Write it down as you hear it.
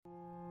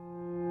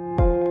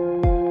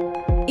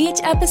Each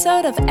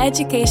episode of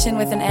Education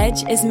with an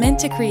Edge is meant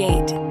to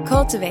create,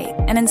 cultivate,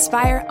 and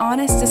inspire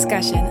honest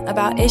discussion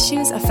about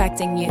issues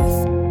affecting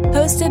youth.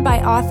 Hosted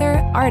by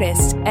author,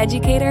 artist,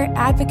 educator,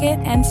 advocate,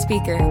 and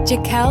speaker,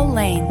 Jaquel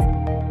Lane.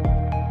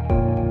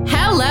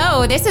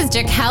 Hello, this is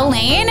Jaquel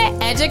Lane,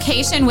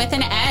 Education with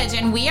an Edge,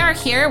 and we are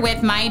here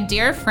with my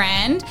dear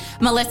friend,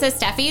 Melissa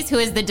Steffes, who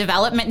is the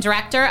Development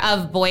Director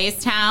of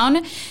Boys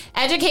Town.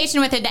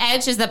 Education with an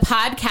Edge is a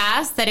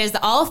podcast that is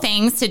all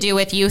things to do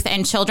with youth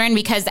and children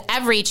because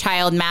every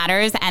child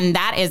matters, and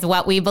that is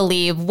what we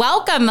believe.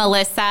 Welcome,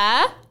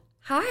 Melissa.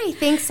 Hi,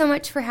 thanks so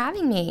much for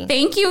having me.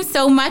 Thank you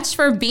so much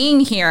for being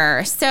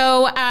here.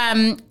 So,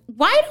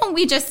 why don't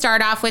we just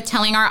start off with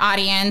telling our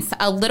audience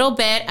a little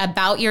bit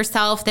about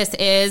yourself? This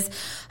is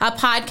a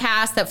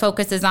podcast that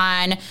focuses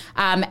on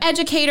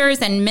educators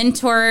and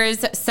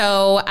mentors.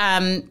 So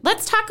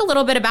let's talk a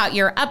little bit about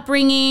your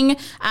upbringing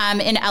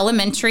in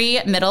elementary,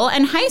 middle,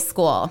 and high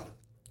school.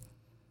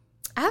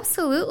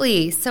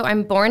 Absolutely. So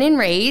I'm born and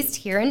raised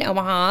here in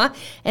Omaha,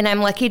 and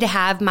I'm lucky to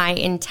have my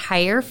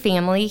entire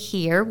family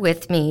here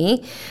with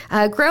me.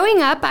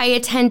 Growing up, I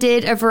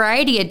attended a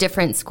variety of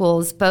different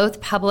schools, both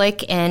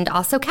public and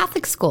also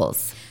Catholic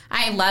schools.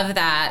 I love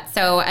that.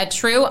 So a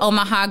true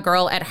Omaha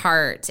girl at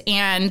heart.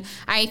 And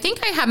I think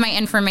I have my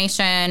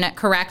information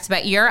correct,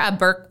 but you're a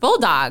Burke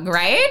Bulldog,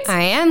 right?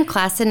 I am,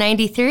 class of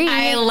 93.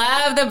 I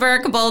love the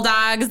Burke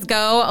Bulldogs.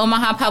 Go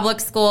Omaha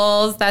Public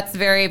Schools. That's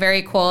very,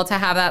 very cool to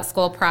have that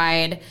school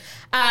pride.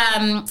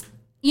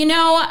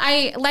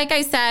 Like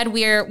I said,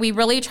 we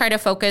really try to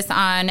focus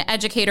on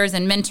educators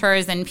and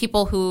mentors and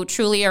people who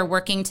truly are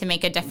working to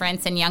make a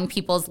difference in young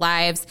people's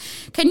lives.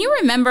 Can you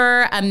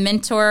remember a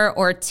mentor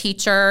or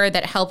teacher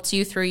that helped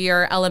you through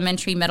your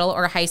elementary, middle,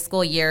 or high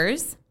school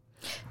years?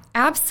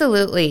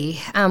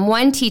 Absolutely.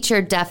 One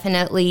teacher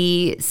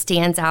definitely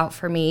stands out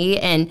for me,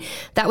 and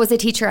that was a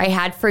teacher I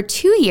had for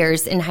 2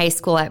 years in high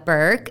school at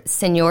Burke,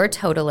 Senor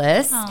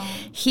Totalis. Oh.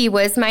 He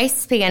was my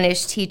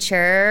Spanish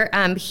teacher.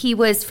 He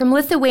was from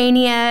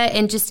Lithuania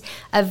and just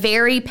a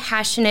very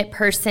passionate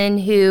person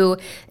who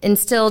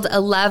instilled a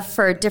love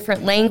for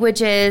different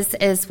languages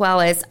as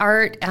well as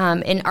art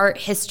and art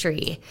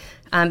history.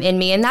 In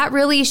me. And that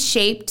really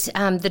shaped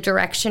the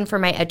direction for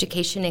my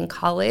education in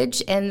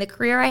college and the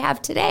career I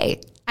have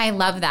today. I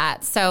love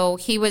that. So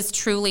he was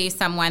truly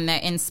someone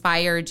that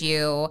inspired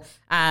you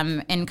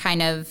and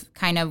kind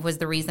of was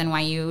the reason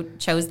why you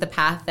chose the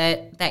path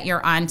that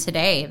you're on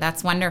today.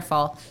 That's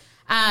wonderful.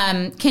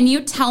 Can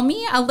you tell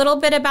me a little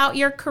bit about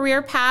your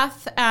career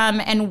path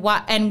and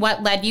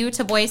what led you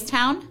to Boys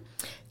Town?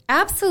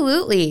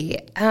 Absolutely.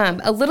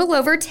 A little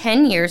over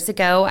 10 years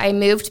ago, I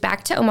moved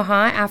back to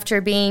Omaha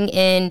after being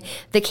in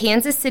the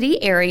Kansas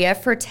City area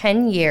for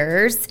 10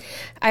 years.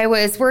 I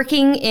was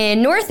working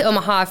in North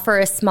Omaha for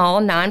a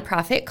small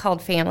nonprofit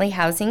called Family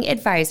Housing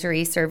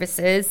Advisory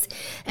Services,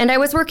 and I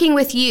was working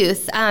with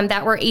youth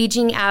that were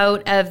aging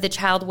out of the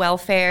child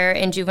welfare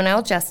and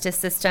juvenile justice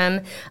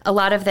system, a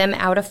lot of them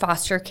out of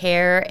foster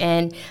care,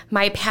 and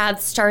my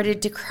paths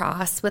started to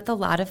cross with a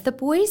lot of the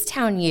Boys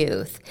Town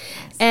youth.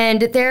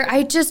 And there,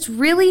 I just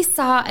really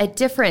saw a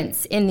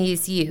difference in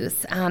these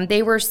youth.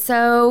 They were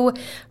so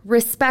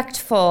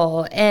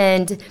respectful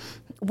and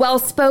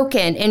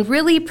well-spoken and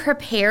really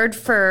prepared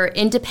for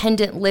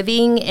independent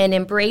living and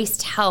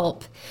embraced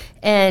help.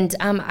 And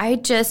I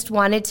just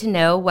wanted to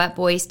know what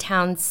Boys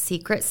Town's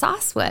secret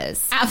sauce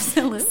was.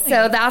 Absolutely.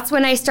 So that's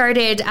when I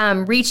started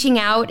reaching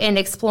out and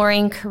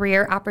exploring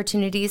career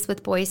opportunities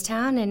with Boys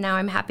Town. And now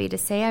I'm happy to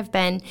say I've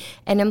been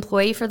an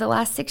employee for the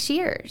last 6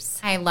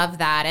 years. I love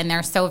that. And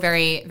they're so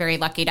very, very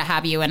lucky to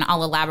have you. And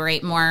I'll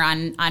elaborate more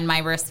on my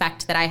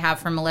respect that I have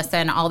for Melissa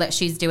and all that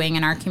she's doing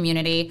in our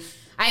community.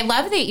 I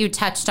love that you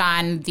touched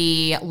on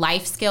the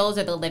life skills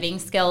or the living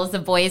skills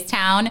of Boys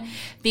Town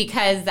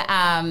because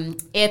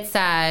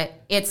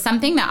it's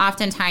something that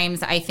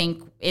oftentimes I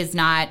think is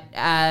not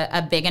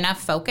a big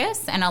enough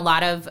focus, and a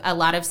lot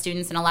of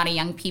students and a lot of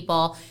young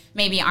people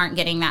maybe aren't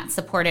getting that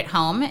support at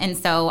home. And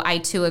so I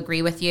too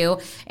agree with you,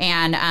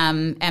 and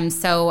am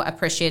so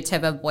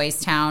appreciative of Boys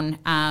Town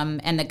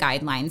and the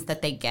guidelines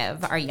that they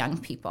give our young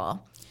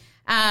people.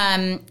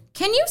 Can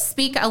you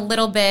speak a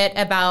little bit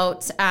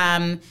about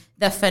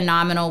the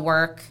phenomenal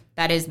work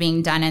that is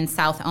being done in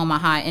South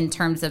Omaha in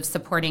terms of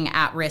supporting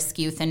at-risk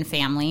youth and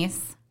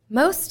families?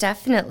 Most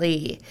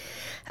definitely.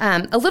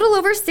 A little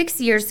over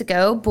 6 years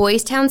ago,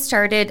 Boys Town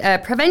started a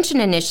prevention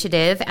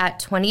initiative at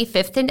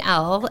 25th and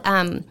L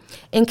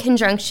in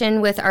conjunction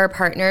with our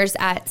partners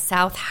at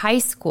South High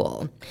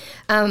School.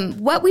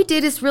 What we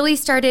did is really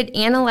started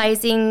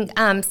analyzing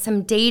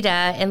some data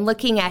and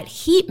looking at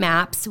heat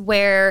maps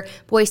where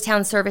Boys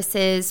Town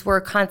services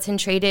were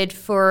concentrated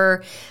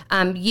for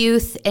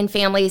youth and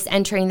families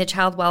entering the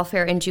child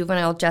welfare and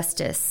juvenile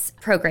justice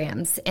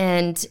programs.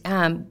 And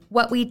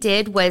what we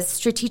did was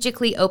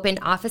strategically open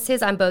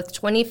offices on both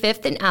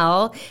 25th and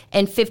L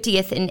and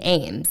 50th and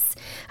Ames.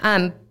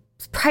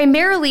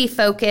 Primarily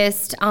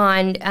focused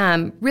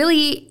on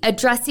really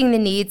addressing the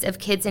needs of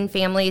kids and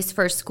families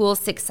for school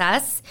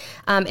success,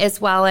 as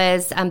well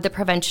as the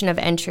prevention of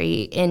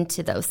entry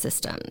into those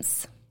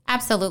systems.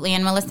 Absolutely.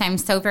 And Melissa, I'm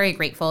so very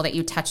grateful that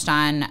you touched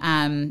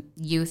on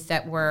youth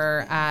that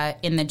were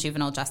in the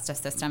juvenile justice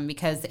system,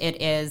 because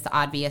it is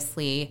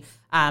obviously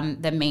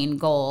the main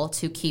goal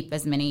to keep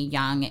as many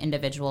young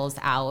individuals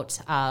out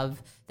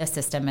of the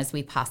system as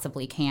we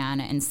possibly can.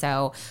 And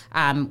so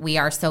we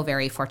are so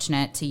very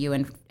fortunate to you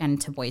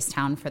and to Boys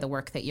Town for the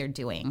work that you're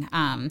doing,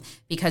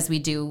 because we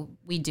do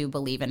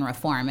believe in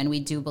reform, and we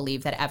do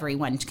believe that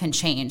everyone can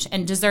change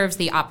and deserves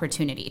the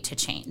opportunity to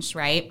change,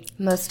 right?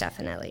 Most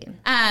definitely.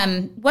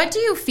 What do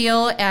you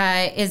feel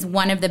is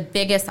one of the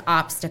biggest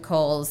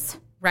obstacles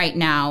right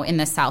now in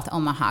the South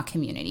Omaha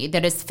community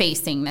that is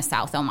facing the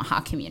South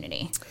Omaha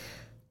community?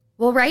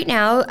 Well, right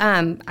now,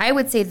 I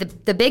would say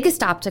the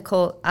biggest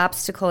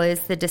obstacle is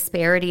the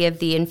disparity of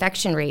the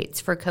infection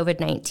rates for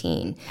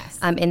COVID-19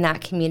 in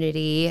that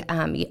community.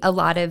 A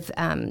lot of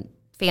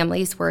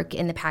families work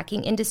in the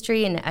packing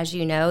industry, and as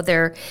you know,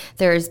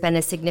 there's been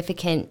a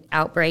significant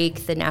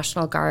outbreak. The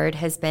National Guard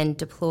has been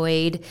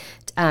deployed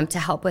to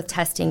help with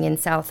testing in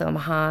South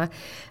Omaha.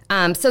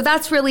 So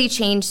that's really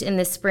changed in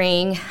the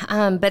spring.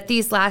 But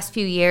these last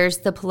few years,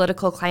 the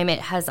political climate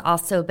has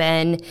also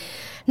been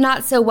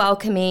not so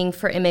welcoming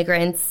for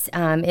immigrants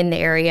in the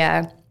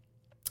area,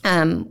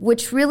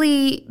 which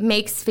really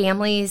makes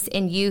families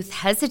and youth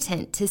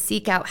hesitant to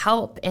seek out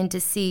help and to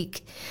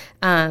seek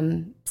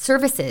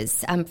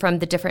services from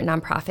the different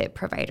nonprofit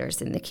providers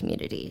in the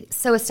community.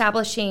 So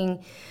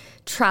establishing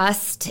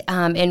trust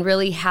and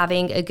really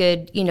having a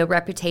good,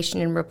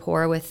 reputation and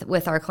rapport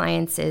with our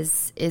clients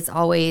is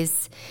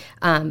always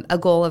a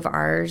goal of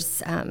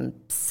ours,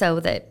 so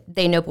that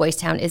they know Boys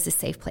Town is a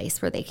safe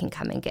place where they can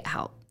come and get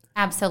help.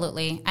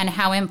 Absolutely. And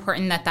how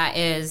important that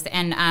is.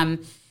 And,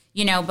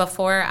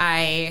 before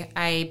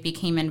I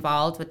became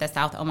involved with the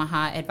South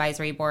Omaha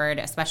Advisory Board,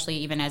 especially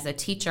even as a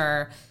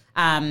teacher,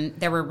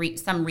 there were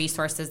some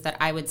resources that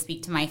I would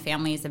speak to my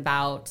families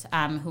about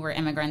who were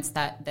immigrants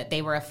that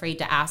they were afraid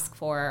to ask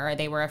for, or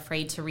they were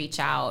afraid to reach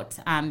out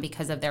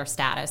because of their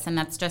status. And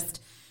that's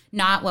just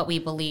not what we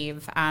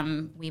believe.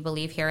 We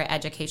believe here at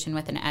Education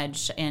with an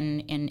Edge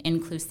in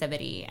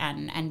inclusivity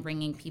and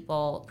bringing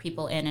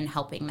people in and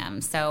helping them.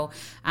 So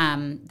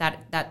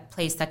that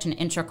plays such an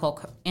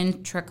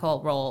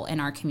integral role in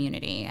our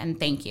community. And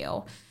thank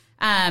you.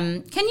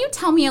 Can you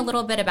tell me a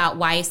little bit about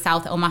why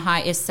South Omaha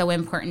is so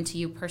important to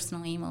you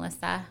personally,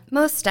 Melissa?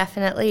 Most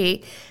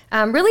definitely.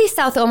 Really,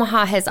 South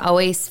Omaha has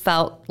always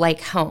felt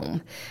like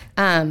home.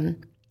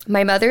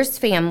 My mother's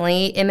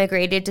family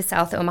immigrated to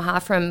South Omaha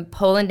from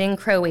Poland and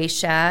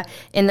Croatia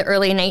in the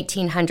early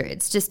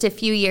 1900s, just a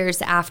few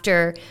years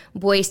after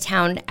Boys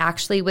Town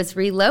actually was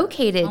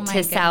relocated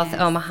to South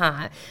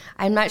Omaha.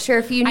 I'm not sure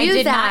if you knew that. I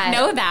did not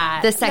know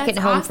that. The second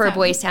home for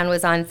Boys Town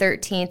was on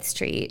 13th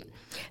Street.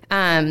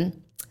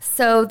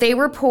 So they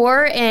were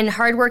poor and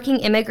hardworking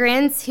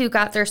immigrants who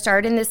got their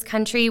start in this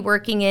country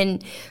working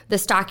in the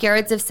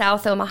stockyards of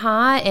South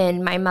Omaha.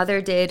 And my mother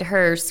did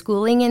her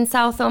schooling in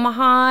South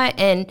Omaha.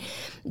 And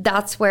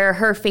that's where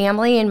her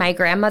family and my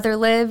grandmother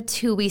lived,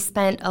 who we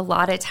spent a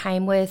lot of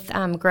time with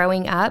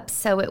growing up.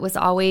 So it was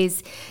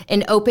always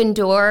an open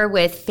door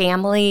with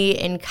family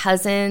and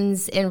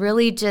cousins, and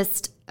really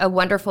just a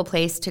wonderful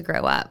place to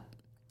grow up.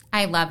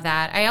 I love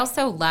that. I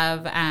also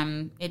love,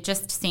 it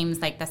just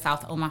seems like the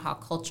South Omaha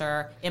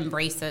culture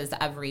embraces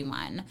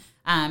everyone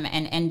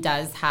and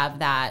does have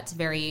that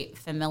very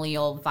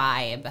familial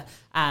vibe.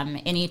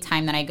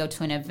 Anytime that I go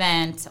to an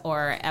event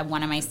or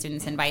one of my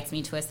students invites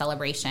me to a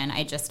celebration,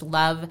 I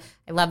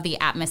love the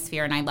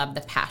atmosphere and I love the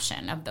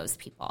passion of those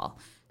people.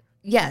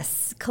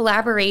 Yes,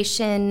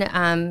 collaboration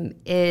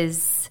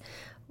is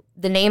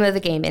the name of the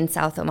game in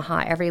South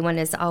Omaha. Everyone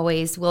is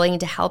always willing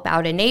to help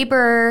out a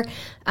neighbor.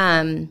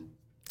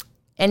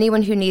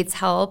 Anyone who needs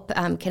help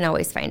can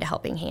always find a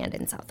helping hand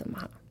in South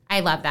Omaha.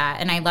 I love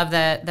that. And I love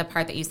the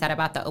part that you said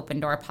about the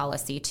open door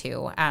policy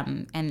too,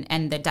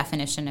 and the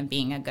definition of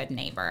being a good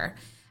neighbor.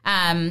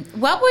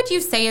 What would you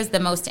say is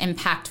the most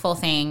impactful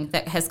thing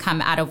that has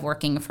come out of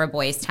working for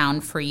Boys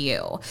Town for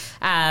you?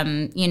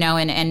 And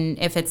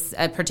if it's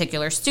a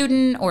particular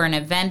student or an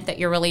event that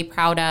you're really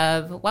proud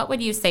of, what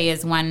would you say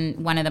is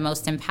one of the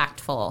most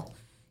impactful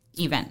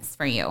events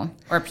for you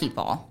or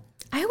people?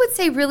 I would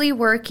say really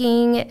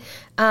working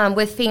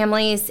with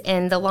families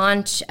in the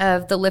launch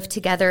of the Live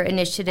Together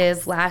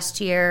initiative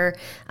last year,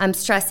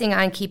 stressing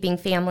on keeping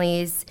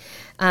families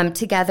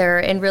together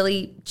and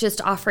really just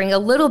offering a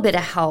little bit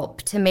of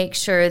help to make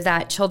sure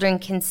that children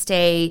can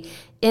stay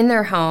in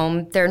their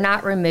home. They're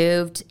not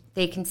removed.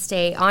 They can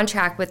stay on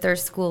track with their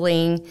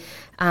schooling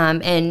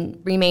and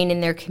remain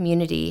in their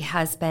community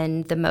has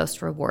been the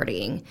most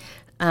rewarding.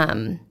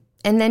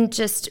 And then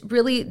just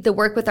really the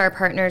work with our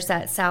partners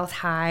at South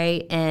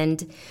High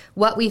and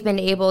what we've been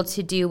able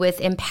to do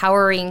with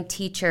empowering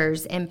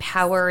teachers,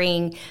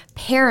 empowering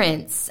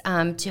parents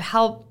to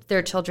help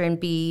their children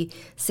be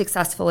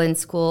successful in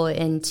school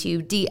and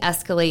to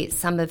de-escalate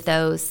some of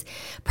those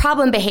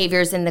problem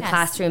behaviors in the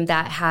classroom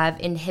that have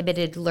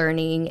inhibited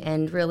learning,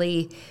 and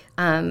really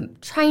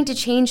trying to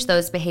change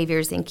those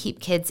behaviors and keep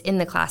kids in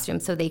the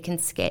classroom so they can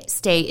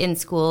stay in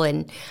school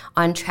and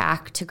on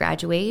track to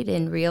graduate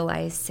and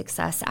realize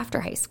success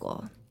after high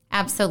school.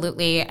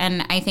 Absolutely.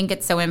 And I think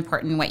it's so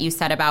important what you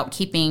said about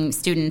keeping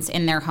students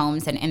in their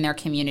homes and in their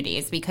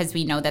communities, because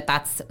we know that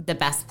that's the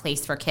best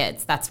place for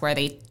kids. That's where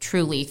they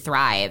truly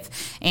thrive.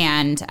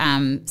 And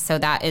so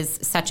that is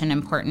such an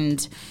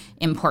important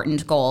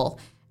goal.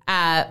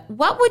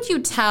 What would you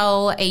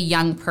tell a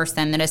young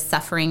person that is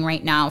suffering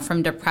right now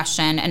from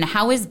depression, and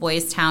how is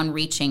Boys Town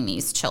reaching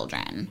these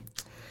children?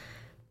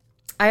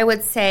 I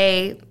would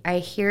say, I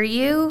hear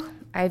you.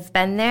 I've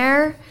been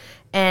there.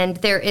 And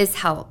there is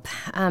help.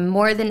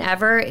 More than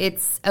ever,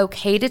 it's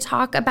okay to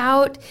talk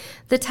about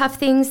the tough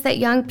things that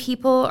young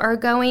people are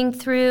going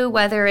through,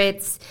 whether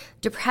it's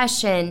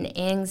depression,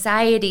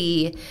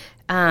 anxiety,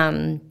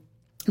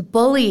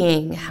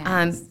 bullying.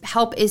 Yes.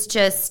 Help is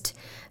just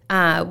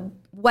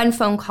one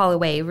phone call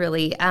away,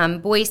 really.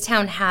 Boys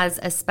Town has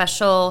a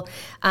special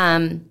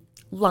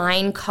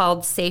line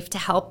called Safe to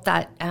Help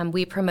that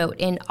we promote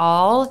in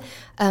all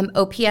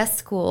OPS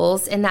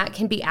schools, and that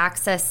can be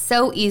accessed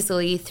so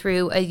easily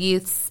through a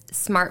youth's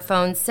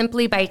smartphone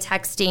simply by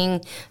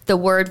texting the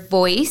word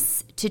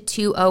VOICE to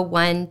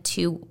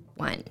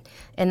 20121.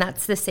 And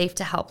that's the Safe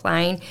to Help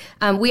line.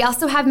 We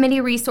also have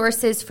many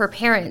resources for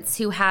parents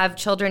who have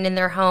children in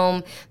their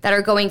home that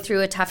are going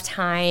through a tough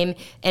time,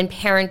 and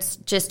parents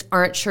just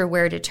aren't sure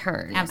where to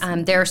turn.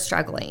 They're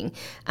struggling.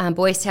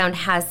 Boys Town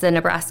has the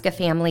Nebraska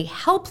Family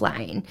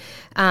Helpline,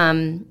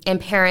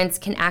 and parents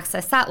can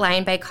access that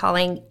line by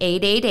calling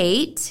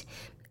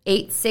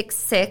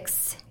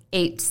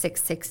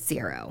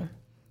 888-866-8660.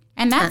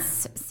 And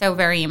that's so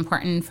very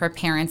important for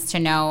parents to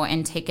know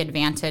and take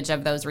advantage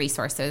of those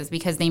resources,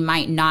 because they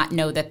might not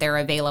know that they're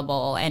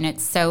available. And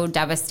it's so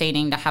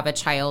devastating to have a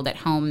child at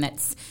home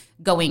that's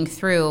going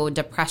through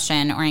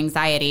depression or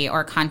anxiety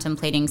or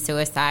contemplating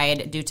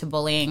suicide due to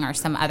bullying or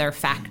some other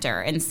factor.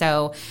 And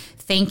so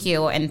thank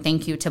you, and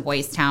thank you to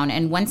Boys Town.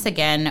 And once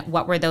again,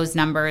 what were those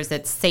numbers?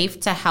 It's Safe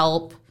to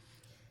Help.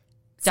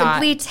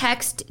 Simply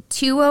text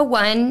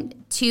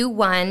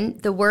 20121,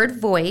 the word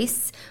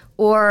VOICE,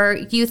 or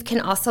youth can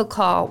also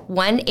call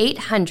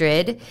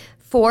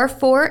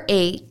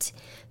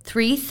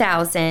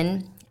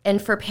 1-800-448-3000.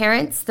 And for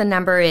parents, the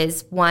number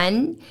is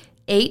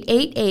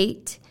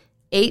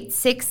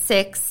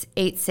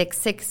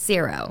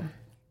 1-888-866-8660.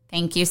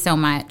 Thank you so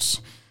much.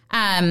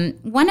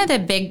 One of the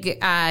big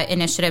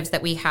initiatives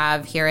that we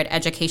have here at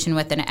Education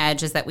with an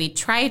Edge is that we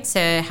try to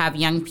have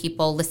young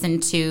people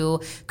listen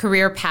to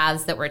career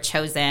paths that were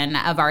chosen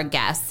of our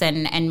guests,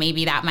 and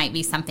maybe that might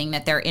be something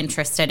that they're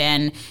interested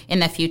in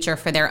the future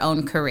for their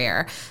own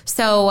career.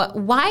 So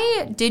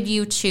why did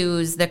you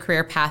choose the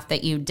career path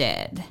that you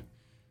did?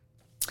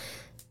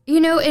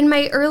 You know, in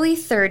my early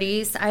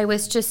 30s, I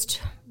was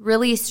just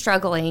really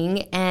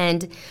struggling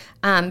and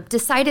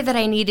decided that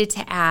I needed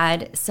to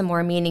add some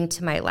more meaning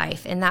to my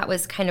life. And that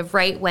was kind of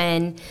right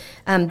when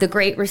the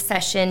Great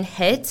Recession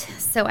hit.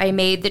 So I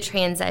made the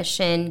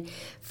transition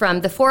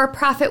from the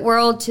for-profit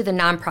world to the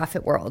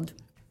nonprofit world.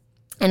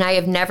 And I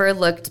have never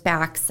looked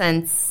back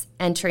since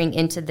entering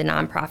into the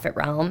nonprofit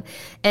realm.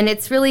 And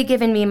it's really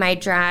given me my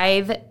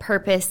drive,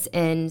 purpose,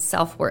 and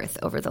self-worth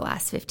over the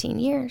last 15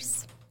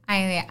 years.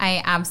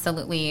 I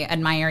absolutely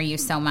admire you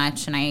so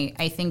much. And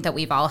I think that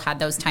we've all had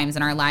those times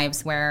in our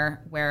lives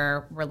where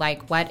we're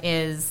like,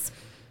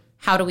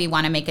 how do we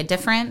want to make a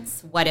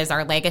difference? What is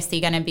our legacy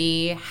going to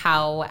be?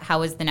 How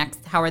are the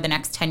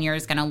next 10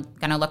 years going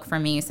to look for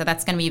me? So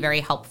that's going to be very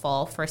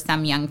helpful for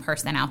some young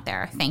person out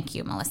there. Thank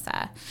you,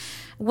 Melissa.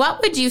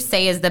 What would you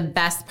say is the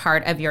best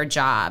part of your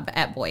job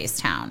at Boys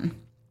Town?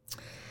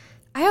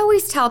 I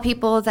always tell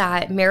people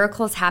that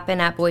miracles happen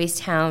at Boys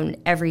Town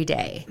every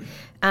day.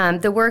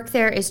 The work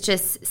there is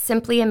just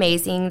simply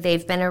amazing.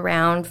 They've been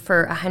around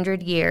for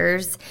 100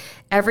 years.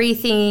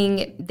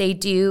 Everything they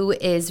do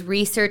is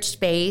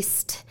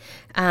research-based.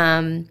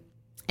 And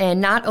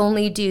not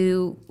only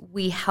do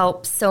we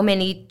help so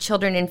many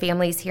children and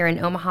families here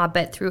in Omaha,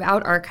 but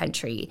throughout our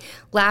country.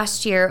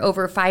 Last year,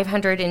 over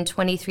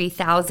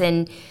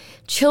 523,000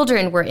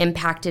 children were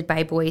impacted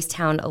by Boys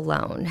Town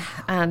alone.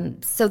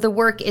 So the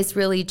work is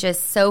really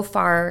just so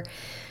far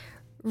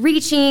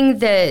reaching.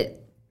 The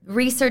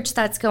research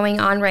that's going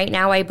on right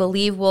now, I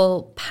believe,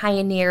 will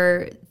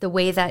pioneer the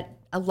way that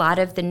a lot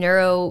of the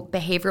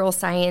neurobehavioral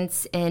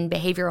science and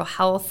behavioral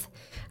health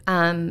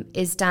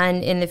is done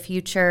in the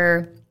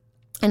future.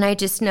 And I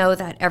just know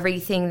that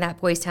everything that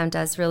Boys Town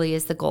does really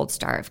is the gold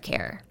star of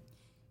care.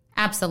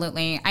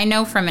 Absolutely. I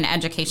know from an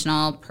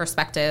educational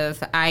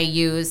perspective, I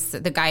use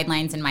the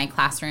guidelines in my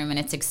classroom, and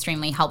it's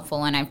extremely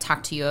helpful. And I've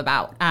talked to you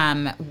about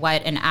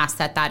what an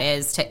asset that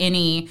is to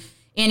any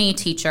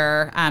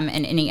teacher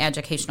in any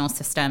educational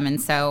system. And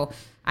so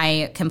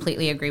I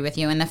completely agree with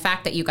you. And the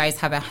fact that you guys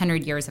have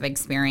 100 years of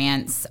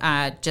experience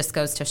just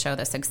goes to show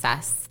the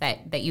success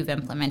that you've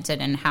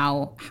implemented, and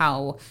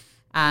how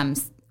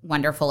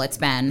wonderful it's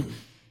been.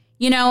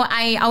 You know,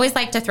 I always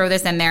like to throw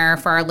this in there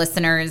for our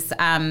listeners,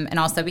 and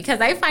also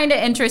because I find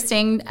it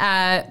interesting.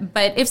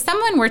 But if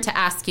someone were to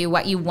ask you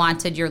what you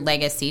wanted your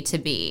legacy to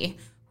be,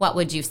 what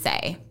would you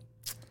say?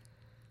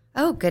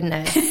 Oh,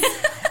 goodness.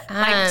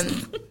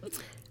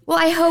 Well,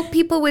 I hope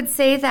people would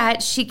say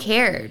that she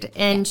cared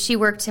and she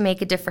worked to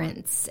make a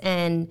difference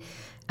and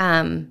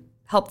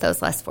help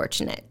those less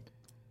fortunate.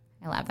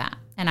 I love that.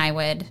 And I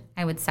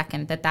would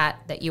second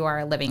that you are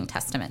a living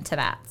testament to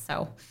that.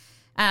 So,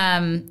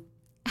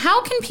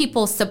 how can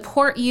people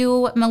support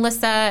you,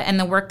 Melissa, and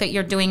the work that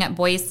you're doing at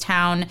Boys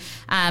Town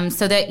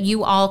so that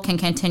you all can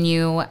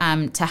continue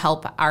to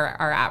help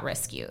our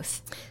at-risk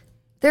youth?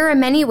 There are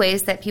many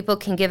ways that people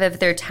can give of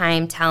their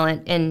time,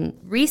 talent, and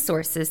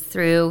resources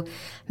through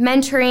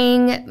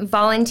mentoring,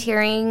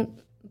 volunteering,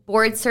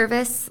 board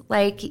service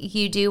like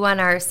you do on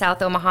our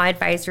South Omaha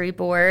Advisory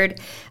Board,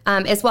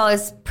 as well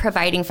as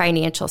providing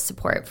financial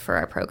support for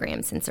our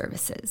programs and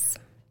services.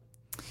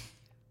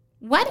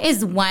 What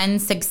is one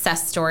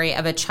success story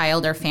of a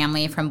child or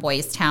family from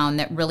Boys Town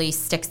that really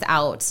sticks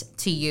out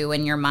to you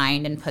in your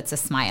mind and puts a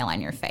smile on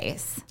your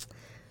face?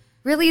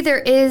 Really, there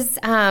is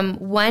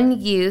one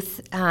youth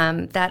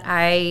that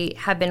I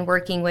have been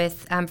working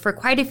with for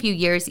quite a few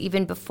years,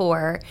 even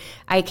before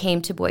I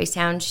came to Boys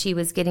Town. She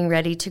was getting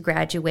ready to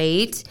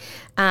graduate.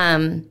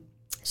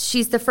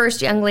 She's the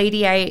first young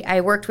lady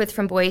I worked with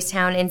from Boys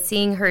Town, and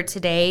seeing her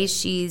today,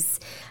 she's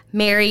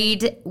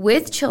married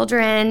with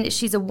children.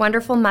 She's a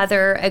wonderful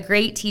mother, a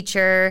great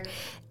teacher,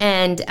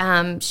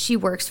 and she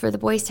works for the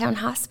Boys Town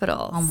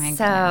Hospital. Oh, my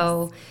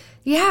goodness.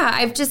 Yeah,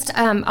 I've just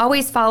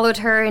always followed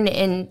her and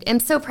am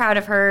so proud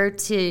of her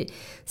to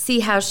see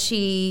how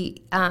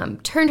she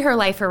turned her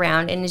life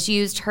around and has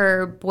used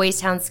her Boys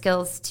Town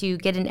skills to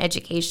get an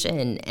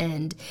education.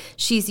 And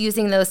she's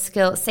using those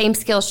same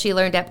skills she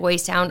learned at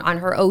Boys Town on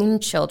her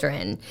own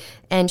children.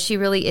 And she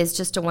really is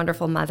just a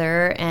wonderful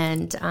mother.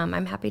 And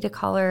I'm happy to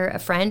call her a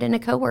friend and a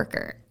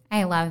coworker.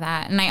 I love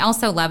that. And I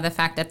also love the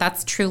fact that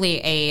that's truly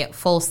a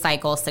full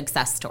cycle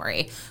success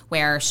story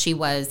where she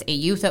was a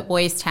youth at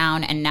Boys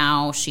Town and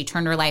now she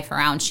turned her life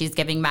around. She's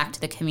giving back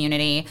to the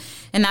community.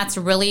 And that's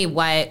really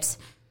what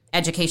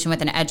Education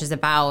with an Edge is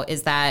about,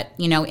 is that,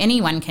 you know,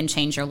 anyone can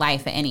change your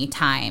life at any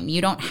time.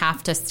 You don't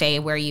have to stay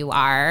where you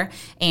are,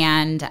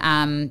 and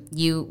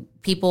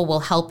people will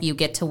help you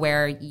get to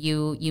where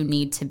you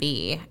need to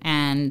be.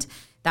 And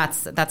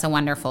that's a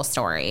wonderful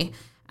story.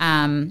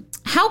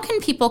 How can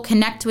people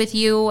connect with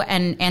you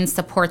and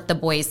support the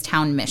Boys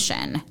Town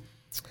mission?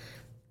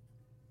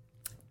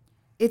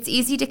 It's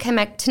easy to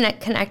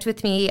connect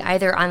with me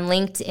either on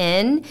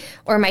LinkedIn,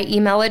 or my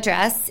email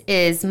address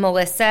is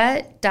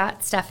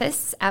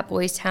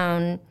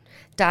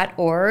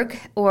melissa.steffes@boystown.org,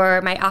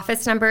 or my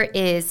office number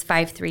is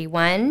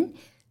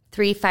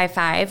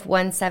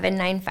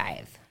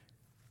 531-355-1795.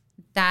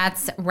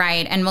 That's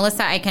right. And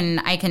Melissa, I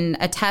can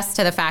attest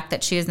to the fact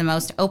that she is the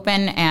most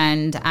open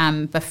and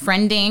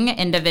befriending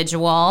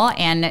individual,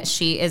 and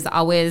she is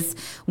always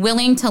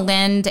willing to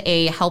lend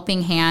a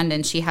helping hand,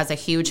 and she has a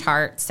huge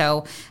heart.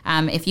 So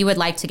if you would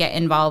like to get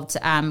involved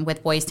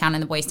with Boys Town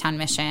and the Boys Town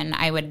mission,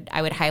 I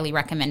would highly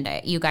recommend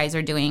it. You guys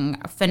are doing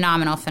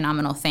phenomenal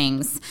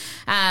things.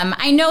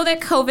 I know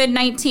that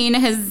COVID-19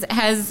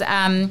 has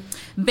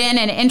been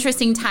an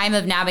interesting time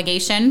of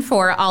navigation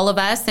for all of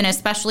us, and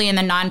especially in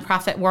the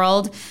nonprofit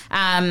world.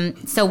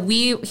 So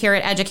we here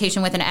at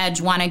Education with an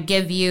Edge want to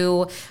give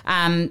you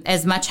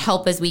as much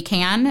help as we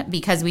can,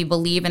 because we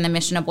believe in the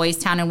mission of Boys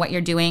Town and what you're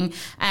doing.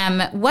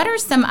 What are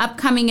some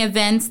upcoming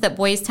events that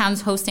Boys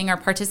Town's hosting or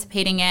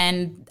participating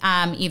in,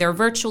 either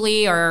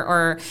virtually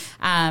or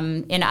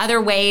in other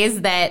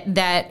ways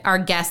that our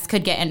guests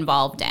could get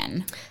involved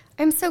in?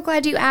 I'm so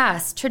glad you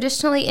asked.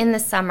 Traditionally in the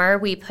summer,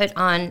 we put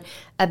on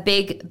a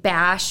big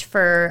bash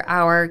for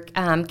our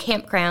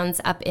campgrounds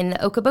up in the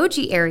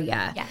Okoboji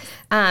area. Yes.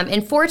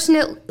 And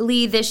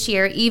fortunately this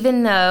year,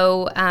 even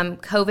though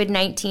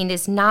COVID-19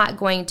 is not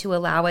going to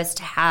allow us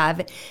to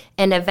have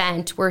an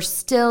event, we're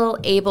still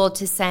able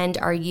to send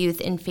our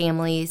youth and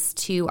families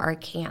to our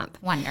camp.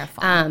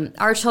 Wonderful.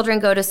 Our children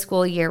go to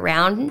school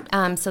year-round,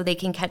 so they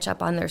can catch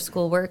up on their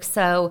schoolwork.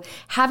 So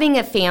having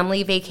a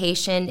family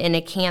vacation in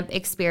a camp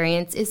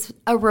experience is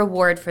a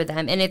reward for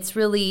them, and it's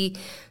really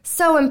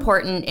so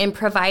important and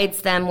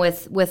provides them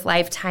with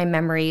lifetime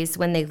memories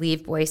when they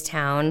leave Boys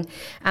Town.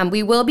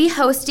 We will be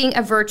hosting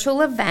a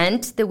virtual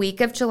event the week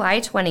of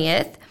July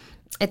 20th.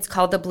 It's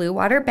called the Blue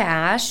Water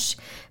Bash,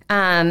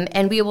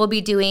 and we will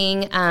be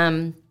doing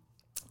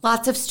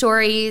lots of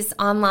stories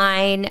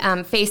online,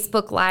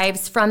 Facebook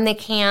Lives from the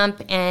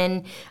camp,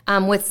 and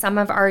with some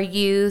of our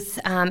youth,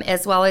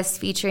 as well as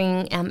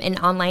featuring an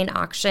online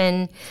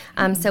auction.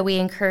 So we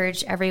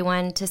encourage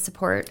everyone to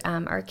support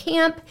our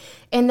camp.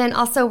 And then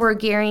also we're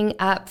gearing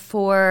up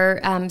for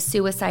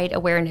Suicide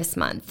Awareness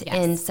Month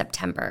in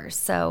September.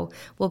 So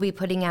we'll be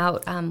putting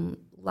out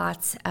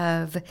lots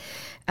of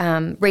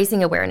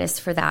raising awareness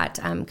for that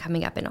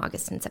coming up in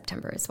August and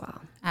September as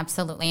well.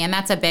 Absolutely. And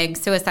that's a big,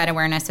 suicide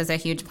awareness is a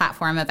huge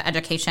platform of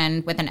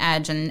education with an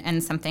edge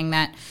and something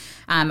that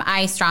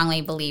I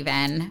strongly believe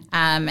in.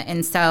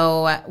 And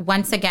so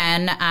once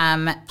again,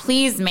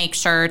 please make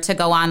sure to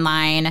go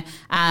online,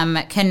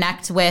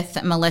 connect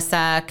with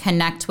Melissa,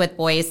 connect with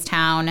Boys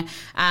Town,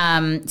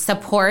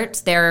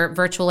 support their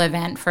virtual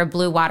event for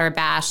Blue Water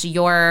Bash.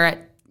 Your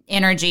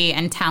energy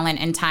and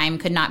talent and time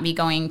could not be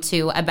going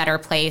to a better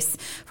place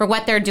for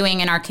what they're doing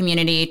in our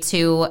community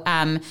to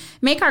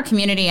make our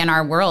community and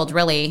our world,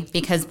 really,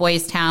 because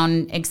Boys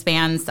Town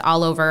expands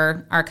all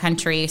over our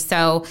country.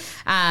 So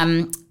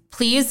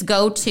please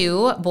go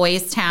to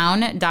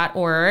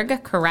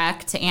boystown.org,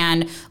 correct,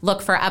 and look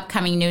for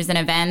upcoming news and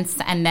events.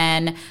 And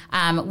then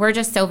we're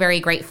just so very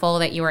grateful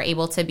that you were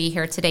able to be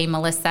here today,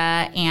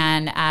 Melissa.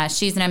 And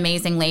she's an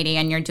amazing lady,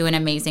 and you're doing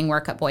amazing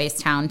work at Boys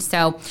Town.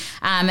 So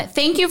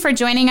thank you for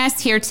joining us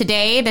here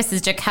today. This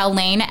is Jaquel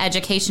Lane,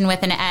 Education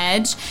with an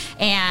Edge.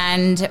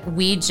 And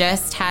we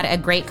just had a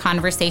great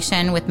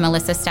conversation with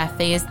Melissa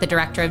Steffes, the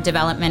Director of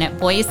Development at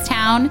Boys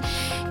Town.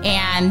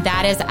 And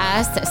that is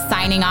us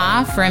signing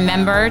off.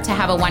 Remember to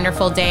have a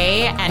wonderful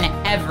day, and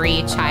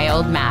every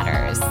child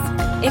matters.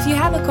 If you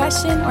have a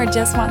question or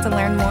just want to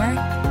learn more,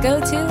 go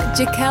to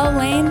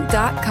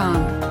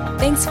JaquelLane.com.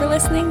 Thanks for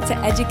listening to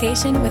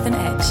Education with an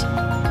Edge.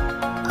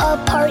 A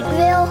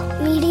Parkville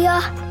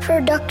Media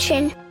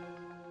Production.